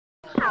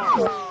Hey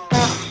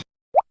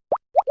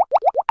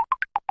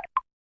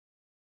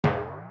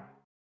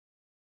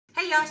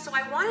y'all, so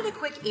I wanted to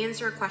quick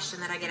answer a question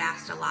that I get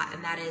asked a lot,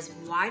 and that is,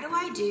 why do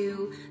I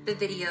do the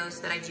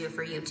videos that I do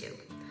for YouTube?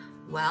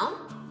 Well,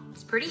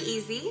 it's pretty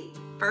easy.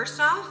 First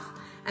off,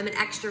 I'm an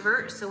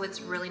extrovert, so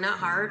it's really not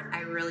hard.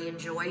 I really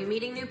enjoy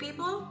meeting new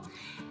people.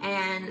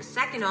 And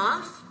second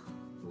off,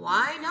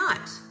 why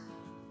not?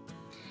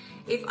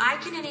 If I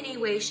can in any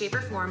way, shape,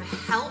 or form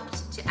help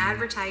to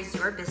advertise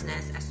your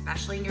business,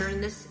 especially during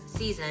this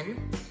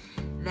season,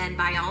 then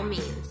by all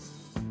means.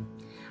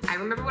 I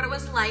remember what it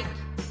was like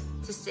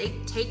to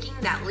taking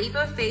that leap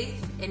of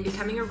faith in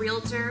becoming a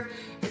realtor,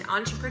 an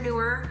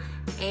entrepreneur,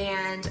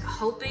 and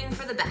hoping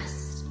for the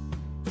best.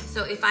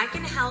 So if I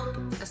can help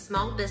a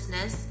small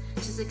business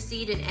to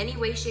succeed in any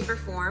way, shape, or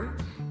form,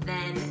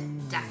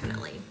 then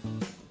definitely.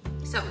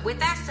 So with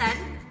that said,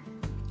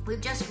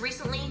 we've just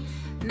recently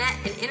met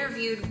and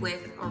interviewed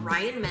with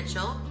Orion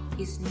Mitchell.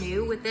 He's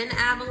new within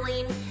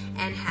Abilene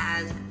and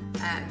has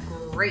a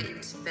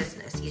great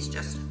business he's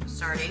just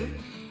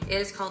starting. It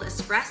is called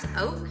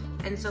EspressOak.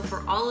 And so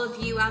for all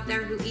of you out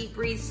there who eat,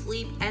 breathe,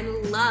 sleep,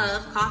 and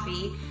love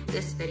coffee,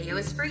 this video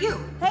is for you.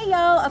 Hey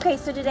y'all, okay,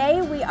 so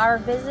today we are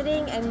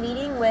visiting and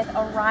meeting with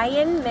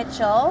Orion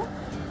Mitchell.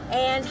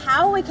 And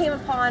how we came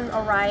upon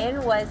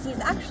Orion was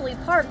he's actually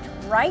parked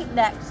right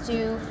next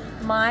to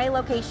my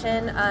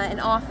location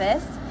and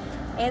office.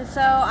 And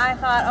so I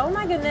thought, oh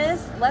my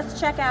goodness, let's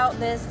check out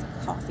this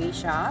coffee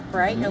shop,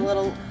 right? Your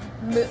little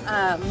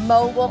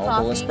mobile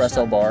coffee espresso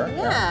shop. bar.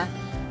 Yeah.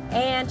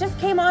 And just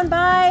came on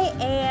by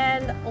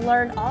and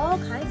learned all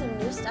kinds of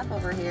new stuff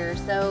over here.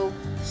 So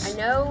I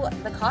know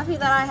the coffee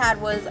that I had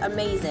was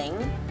amazing.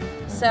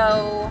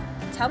 So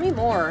tell me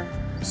more.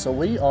 So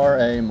we are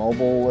a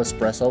mobile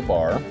espresso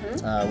bar.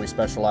 We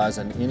specialize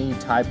in any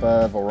type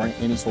of or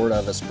any sort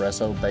of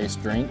espresso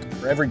based drink.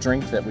 Every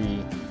drink that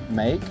we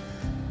make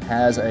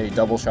has a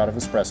double shot of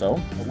espresso.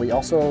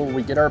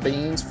 We get our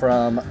beans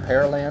from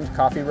Pearland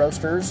Coffee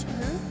Roasters,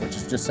 which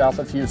is just south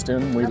of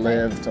Houston. We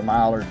lived a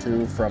mile or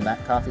two from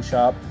that coffee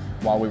shop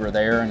while we were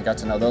there and got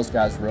to know those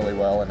guys really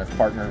well and have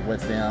partnered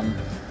with them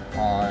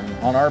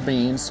on our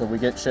beans. So we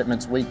get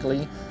shipments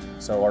weekly.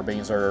 So our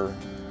beans are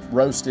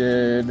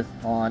roasted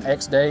on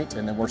X date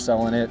and then we're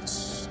selling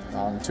it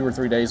on 2 or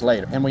 3 days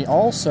later. And we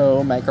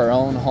also make our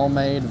own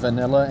homemade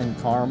vanilla and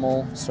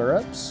caramel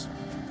syrups.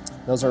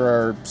 Those are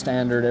our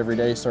standard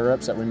everyday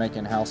syrups that we make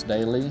in-house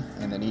daily,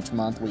 and then each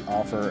month we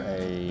offer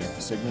a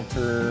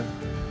signature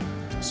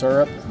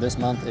syrup. This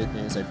month it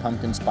is a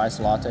pumpkin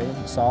spice latte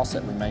sauce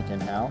that we make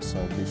in-house,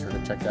 so be sure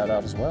to check that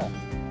out as well.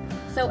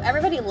 So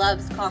everybody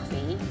loves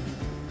coffee.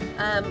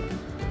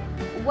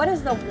 What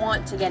is the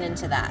want to get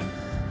into that?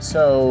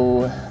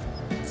 So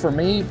for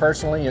me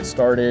personally, it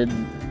started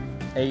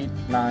 8,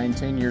 9,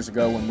 10 years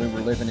ago when we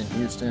were living in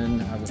Houston.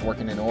 I was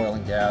working in oil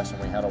and gas,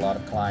 and we had a lot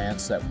of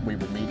clients that we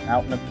would meet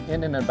out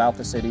in and about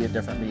the city at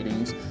different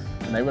meetings,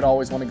 and they would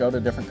always want to go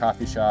to different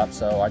coffee shops.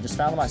 So I just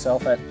found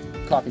myself at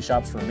coffee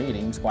shops for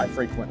meetings quite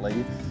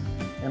frequently.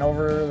 And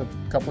over a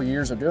couple of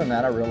years of doing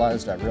that, I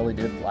realized I really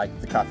did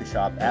like the coffee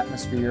shop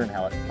atmosphere and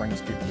how it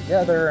brings people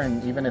together.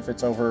 And even if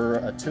it's over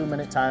a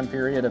 2-minute time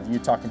period of you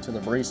talking to the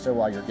barista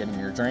while you're getting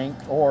your drink,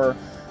 or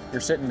you're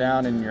sitting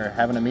down and you're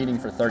having a meeting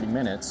for 30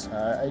 minutes,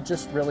 it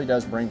just really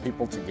does bring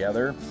people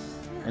together.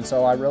 And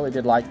so I really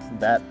did like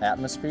that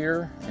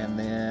atmosphere. And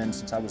then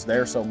since I was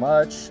there so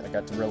much, I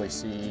got to really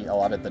see a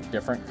lot of the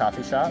different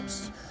coffee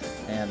shops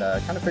and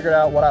kind of figured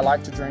out what I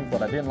liked to drink,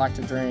 what I didn't like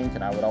to drink.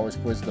 And I would always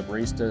quiz the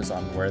baristas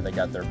on where they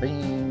got their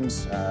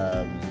beans,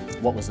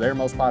 what was their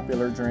most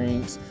popular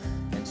drinks,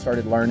 and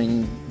started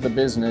learning the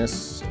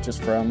business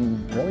just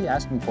from really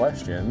asking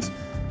questions.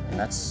 And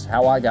that's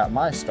how I got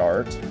my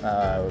start,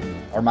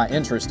 or my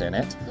interest in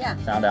it. Yeah.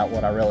 Found out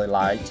what I really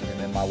liked, and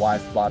then my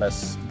wife bought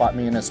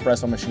me an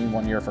espresso machine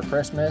one year for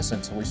Christmas,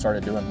 and so we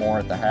started doing more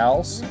at the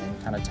house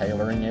and kind of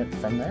tailoring it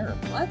from there.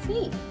 Well, that's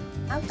neat.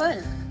 How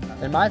fun.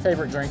 And my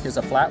favorite drink is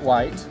a flat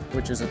white,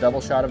 which is a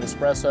double shot of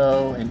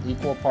espresso and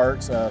equal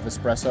parts of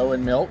espresso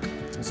and milk.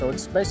 And so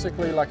it's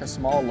basically like a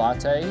small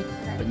latte,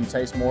 but you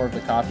taste more of the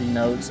coffee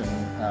notes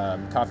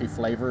and coffee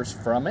flavors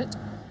from it.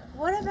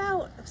 What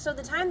about, so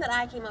the time that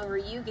I came over,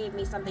 you gave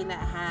me something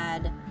that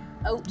had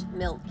oat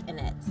milk in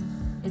it.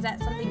 Is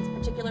that something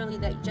particularly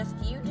that just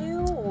you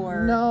do,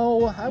 or?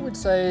 No, I would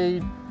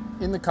say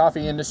in the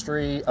coffee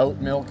industry, oat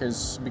milk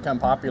has become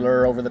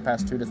popular over the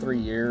past 2 to 3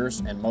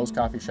 years, and most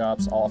coffee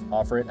shops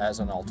offer it as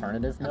an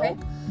alternative milk.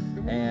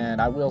 And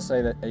I will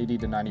say that 80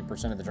 to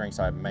 90% of the drinks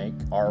I make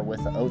are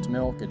with the oat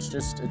milk. It's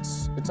just,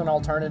 it's an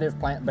alternative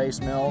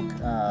plant-based milk,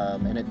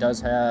 and it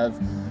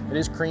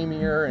is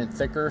creamier and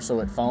thicker, so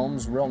it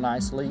foams real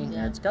nicely,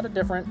 and it's got a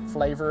different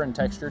flavor and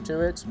texture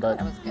to it, but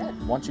that was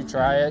good. Once you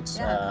try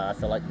it, I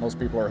feel like most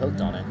people are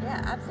hooked on it.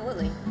 Yeah,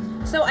 absolutely.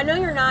 So I know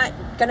you're not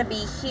going to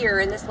be here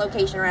in this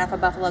location right off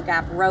of Buffalo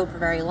Gap Road for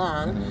very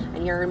long,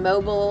 and you're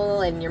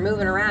mobile and you're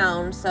moving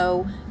around,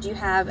 so do you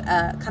have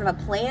kind of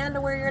a plan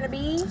to where you're going to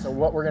be? So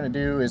what we're going to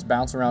do is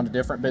bounce around to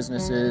different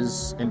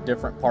businesses in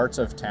different parts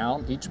of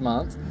town each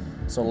month.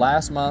 So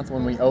last month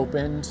when we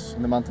opened,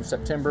 in the month of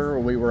September,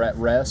 we were at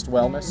Rest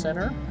Wellness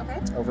Center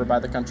over by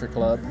the Country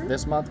Club.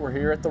 This month we're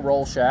here at the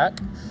Roll Shack,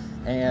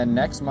 and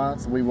next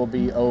month we will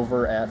be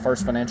over at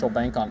First Financial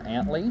Bank on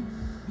Antley,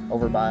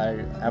 over by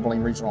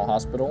Abilene Regional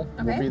Hospital.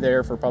 We'll be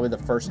there for probably the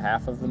first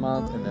half of the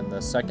month, and then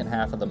the second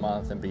half of the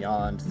month and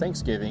beyond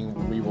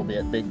Thanksgiving, we will be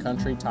at Big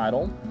Country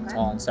Title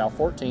on South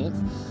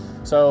 14th.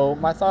 So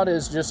my thought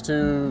is just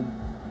to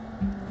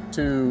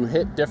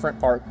hit different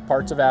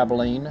parts of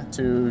Abilene,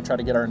 to try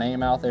to get our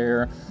name out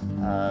there,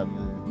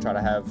 try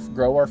to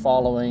grow our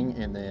following,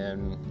 and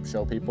then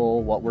show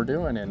people what we're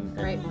doing and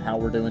how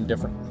we're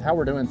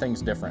doing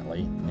things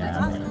differently. That's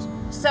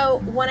awesome. So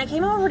when I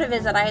came over to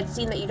visit, I had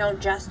seen that you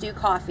don't just do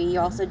coffee, you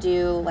also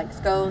do like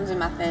scones and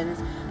muffins.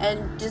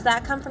 And does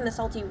that come from the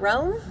Salty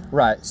Rome?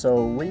 Right.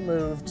 So we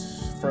moved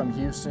from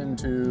Houston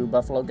to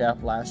Buffalo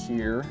Gap last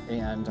year,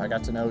 and I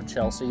got to know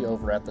Chelsea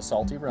over at the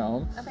Salty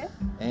Rome.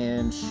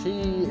 And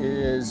she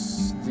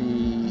is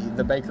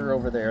the baker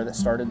over there that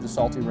started the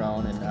Salty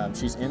Rome, and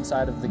she's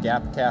inside of the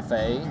Gap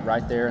Cafe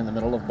right there in the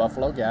middle of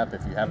Buffalo Gap.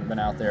 If you haven't been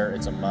out there,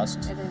 it's a must.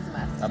 It is a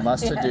must. A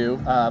must to do.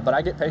 But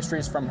I get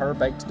pastries from her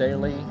baked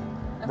daily.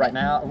 Right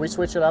now, we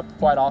switch it up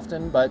quite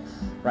often, but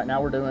right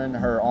now we're doing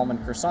her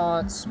almond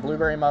croissants,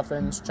 blueberry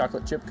muffins,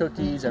 chocolate chip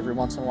cookies. Every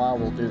once in a while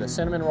we'll do the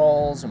cinnamon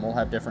rolls, and we'll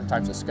have different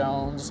types of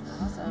scones.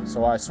 Awesome.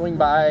 So I swing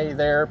by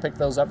there, pick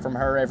those up from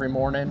her every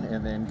morning,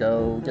 and then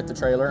go get the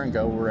trailer and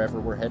go wherever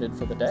we're headed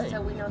for the day.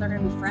 So we know they're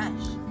going to be fresh.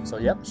 So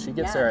yep, she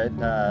gets there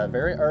at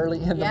very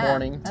early in the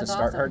morning to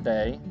start her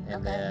day,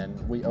 and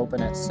then we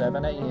open at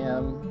 7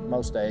 a.m.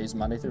 most days,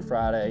 Monday through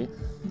Friday,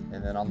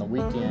 and then on the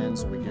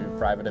weekends we do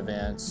private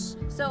events.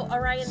 So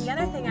Orion, the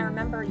other thing I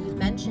remember you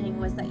mentioning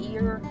was that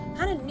you're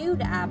kind of new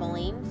to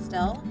Abilene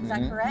still, is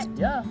that correct?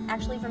 Yeah.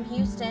 Actually from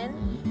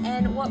Houston.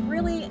 And what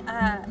really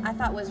I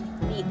thought was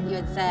neat you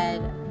had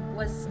said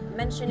was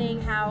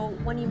mentioning how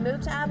when you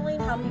moved to Abilene,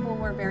 how people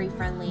were very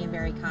friendly and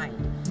very kind.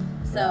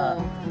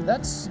 So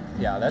that's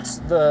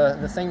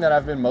the thing that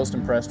I've been most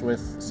impressed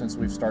with since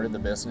we've started the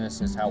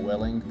business, is how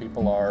willing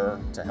people are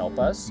to help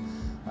us.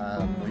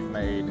 We've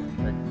made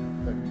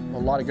a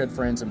lot of good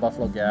friends in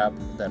Buffalo Gap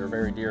that are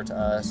very dear to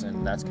us,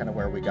 and that's kind of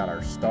where we got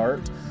our start.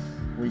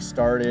 We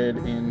started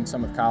in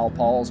some of Kyle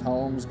Paul's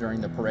homes during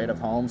the Parade of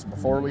Homes.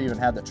 Before we even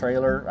had the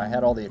trailer, I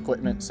had all the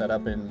equipment set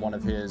up in one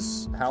of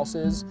his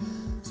houses.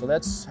 So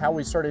that's how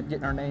we started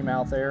getting our name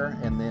out there,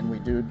 and then we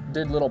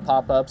did little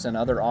pop-ups in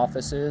other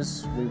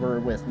offices. We were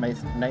with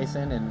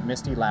Nathan and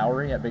Misty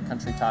Lowry at Big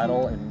Country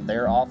Title in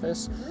their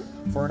office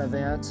for an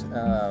event,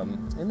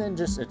 and then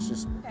it's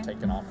just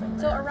taken off from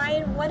there. So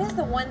Orion, what is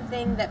the one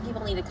thing that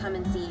people need to come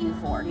and see you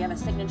for? Do you have a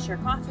signature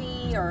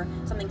coffee or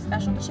something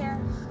special to share?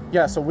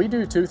 Yeah, so we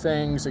do two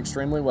things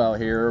extremely well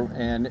here,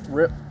 and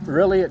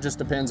really it just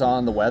depends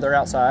on the weather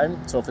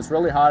outside. So if it's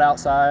really hot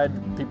outside,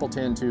 people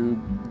tend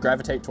to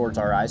gravitate towards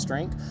our iced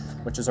drink,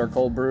 which is our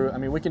cold brew. I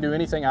mean, we can do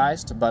anything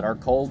iced, but our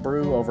cold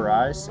brew over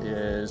ice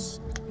is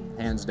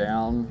hands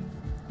down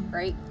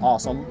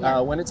awesome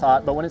when it's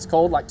hot. But when it's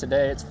cold, like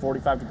today, it's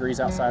 45 degrees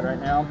outside right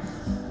now.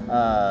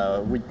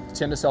 We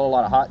tend to sell a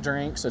lot of hot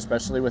drinks,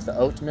 especially with the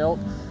oat milk.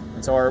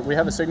 And so we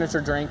have a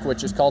signature drink,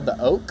 which is called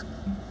the Oak,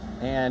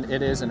 and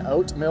it is an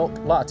oat milk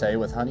latte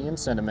with honey and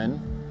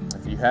cinnamon.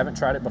 If you haven't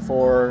tried it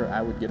before,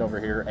 I would get over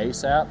here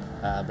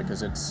ASAP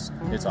because it's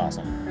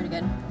awesome. Pretty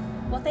good.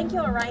 Well, thank you,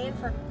 Orion,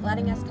 for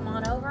letting us come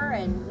on over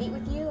and meet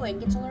with you and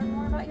get to learn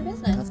more about your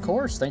business. Of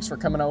course. Thanks for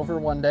coming over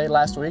one day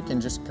last week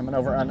and just coming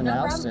over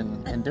unannounced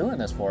and doing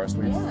this for us.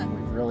 We've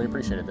really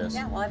appreciated this.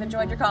 Yeah, well, I've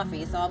enjoyed your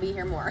coffee, so I'll be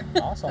here more.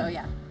 Awesome. So,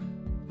 yeah.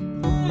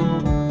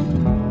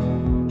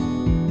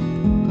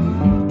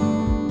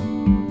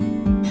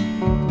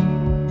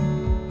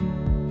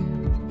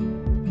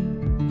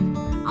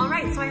 All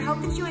right, so I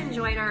hope that you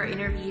enjoyed our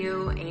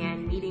interview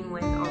and meeting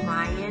with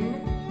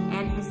Orion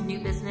and his new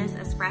business,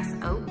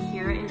 EspressOak,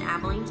 here in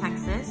Abilene,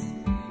 Texas.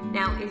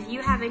 Now, if you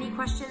have any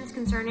questions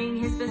concerning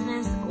his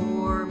business,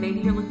 or maybe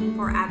you're looking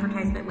for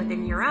advertisement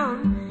within your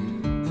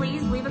own,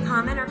 please leave a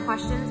comment or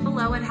questions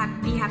below.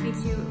 I'd be happy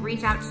to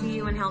reach out to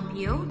you and help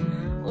you.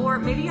 Or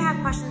maybe you have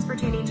questions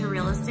pertaining to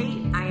real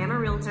estate. I am a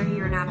realtor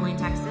here in Abilene,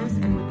 Texas,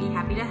 and would be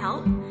happy to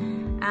help.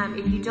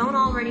 If you don't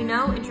already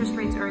know, interest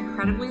rates are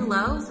incredibly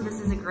low, so this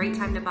is a great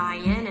time to buy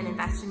in and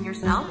invest in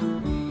yourself.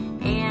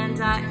 And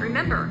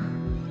remember,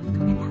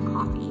 go get that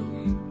coffee.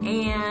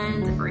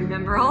 And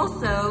remember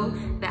also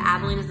that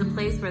Abilene is a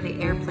place where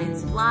the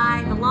airplanes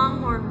fly, the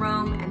longhorn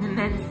roam, and the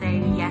men say,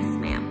 yes,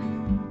 ma'am.